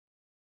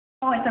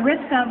Oh, at the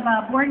risk of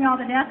boring you all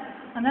to death,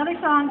 another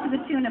song to the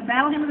tune of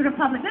Battle Hymn of the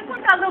Republic. This one's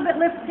got a little bit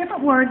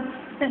different words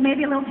that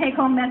maybe a little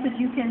take-home message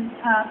you can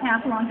pass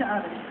along to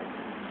others.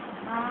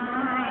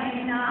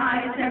 Mine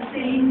eyes have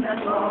seen the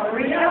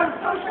glory of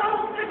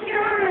Social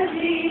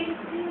Security,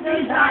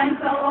 designed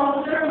so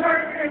older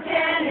workers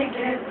can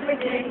exist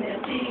with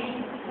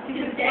dignity,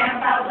 to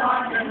stamp out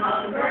want and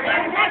hunger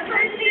and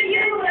hatred to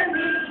you and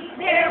me.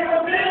 There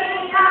will be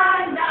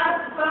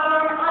enough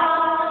for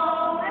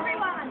all.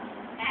 Everyone!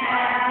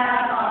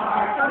 Have a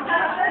heart so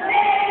tough the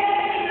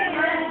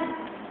payment.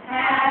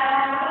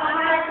 Have a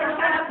heart so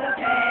tough the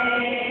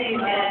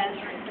payment.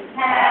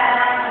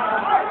 Have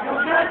a heart so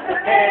tough the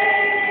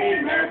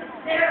payment.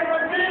 There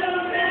will be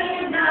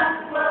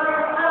enough for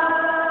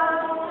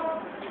all.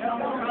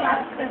 Don't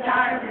trust the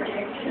dire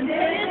prediction.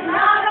 It is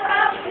not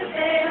about to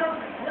fail.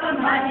 The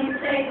money's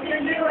safe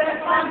in U.S.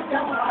 funds.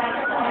 Don't buy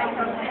the toy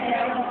from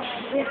hell.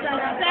 It's a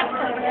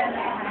separate and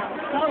a house.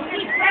 So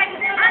keep back on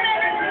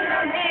it in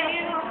your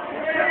mail.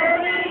 There will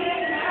be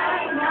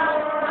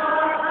enough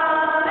for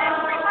all. Have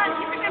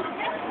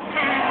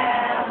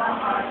a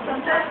heart so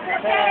touch the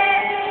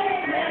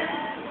pavement.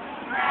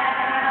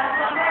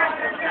 Have a heart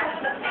so touch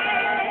the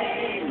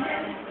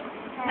pavement.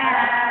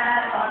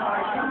 Have a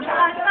heart so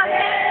touch the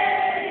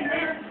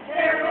pavement.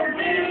 There will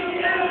be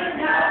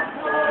enough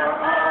for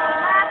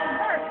all.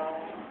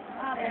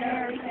 A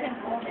very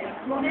simple fix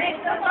will make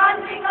the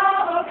funding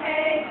all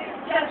okay.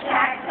 Just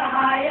tax the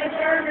highest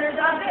earners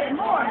a bit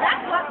more.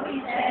 That's what we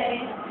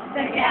say.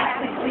 The gap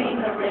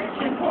between the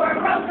rich and poor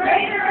grows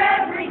greater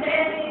every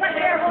day. But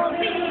there will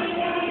be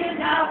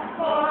enough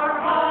for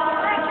all.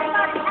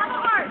 Everybody have a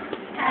heart!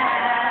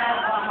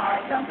 Have a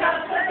heart, don't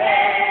touch the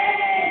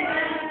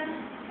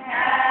pavement.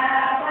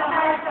 Have a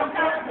heart, don't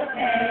touch the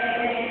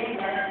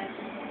pavement.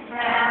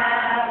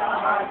 Have a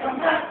heart, don't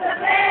touch the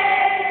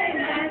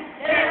pavement.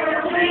 There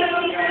will be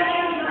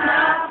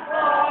enough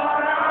for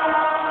all.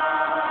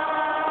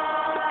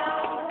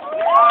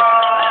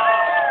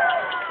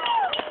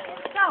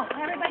 So,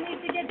 everybody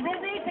needs to get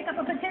busy, pick up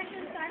a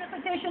petition, sign a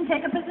petition,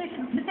 take a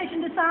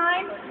petition to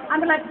sign.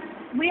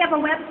 We have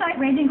a website,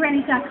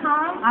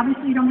 raginggrannies.com.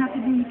 Obviously, you don't have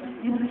to be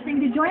able to sing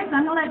to join us.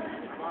 I'm going to let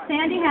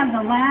Sandy have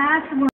the last word.